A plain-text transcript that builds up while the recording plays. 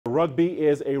Rugby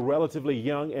is a relatively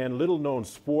young and little-known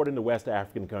sport in the West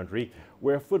African country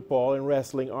where football and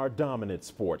wrestling are dominant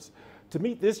sports. To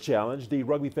meet this challenge, the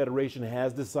Rugby Federation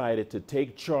has decided to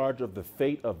take charge of the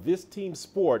fate of this team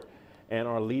sport and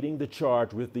are leading the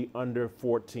charge with the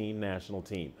under-14 national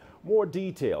team. More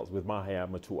details with Mahia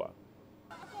Mutua.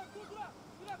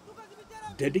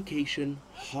 Dedication,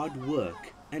 hard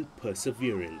work and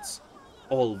perseverance.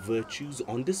 All virtues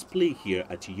on display here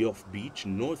at Yoff Beach,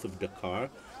 north of Dakar,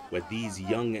 where these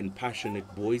young and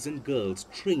passionate boys and girls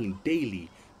train daily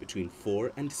between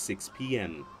 4 and 6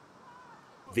 p.m.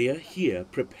 They are here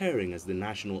preparing as the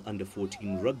national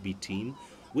under-14 rugby team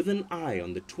with an eye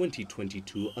on the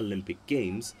 2022 Olympic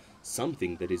Games,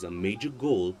 something that is a major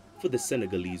goal for the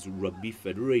Senegalese Rugby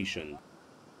Federation.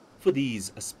 For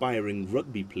these aspiring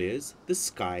rugby players, the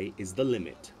sky is the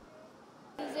limit.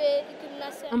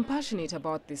 I'm passionate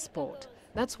about this sport.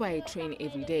 That's why I train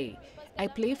every day. I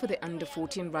play for the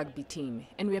under-14 rugby team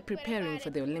and we're preparing for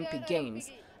the Olympic Games.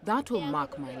 That will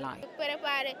mark my life.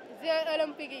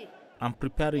 I'm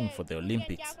preparing for the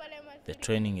Olympics. The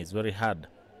training is very hard.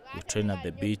 We train at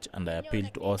the beach and I appeal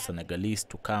to all Senegalese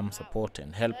to come support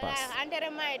and help us.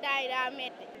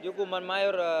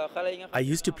 I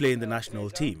used to play in the national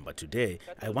team, but today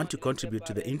I want to contribute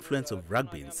to the influence of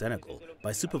rugby in Senegal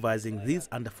by supervising these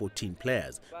under-14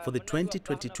 players for the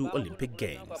 2022 Olympic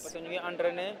Games.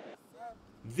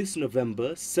 This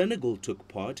November, Senegal took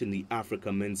part in the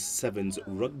Africa Men's Sevens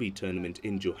rugby tournament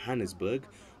in Johannesburg,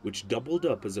 which doubled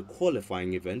up as a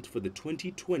qualifying event for the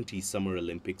 2020 Summer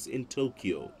Olympics in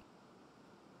Tokyo.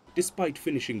 Despite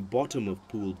finishing bottom of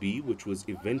Pool B, which was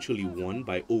eventually won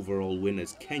by overall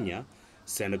winners Kenya,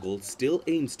 Senegal still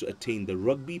aims to attain the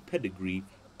rugby pedigree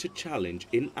to challenge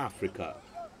in Africa.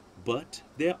 But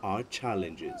there are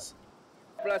challenges.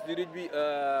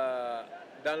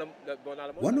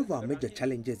 One of our major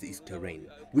challenges is terrain.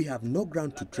 We have no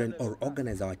ground to train or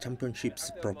organize our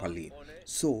championships properly.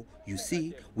 So, you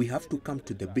see, we have to come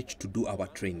to the beach to do our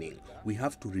training. We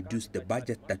have to reduce the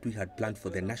budget that we had planned for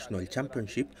the national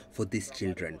championship for these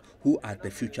children, who are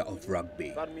the future of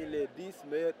rugby.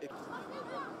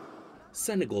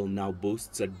 Senegal now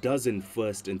boasts a dozen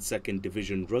first and second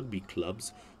division rugby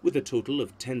clubs with a total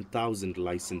of 10,000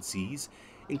 licensees,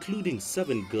 including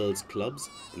 7 girls' clubs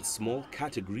and small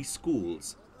category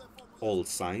schools. All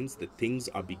signs that things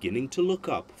are beginning to look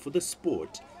up for the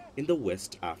sport in the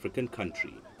West African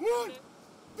country.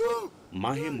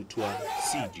 Mahia Mutua,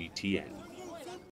 CGTN.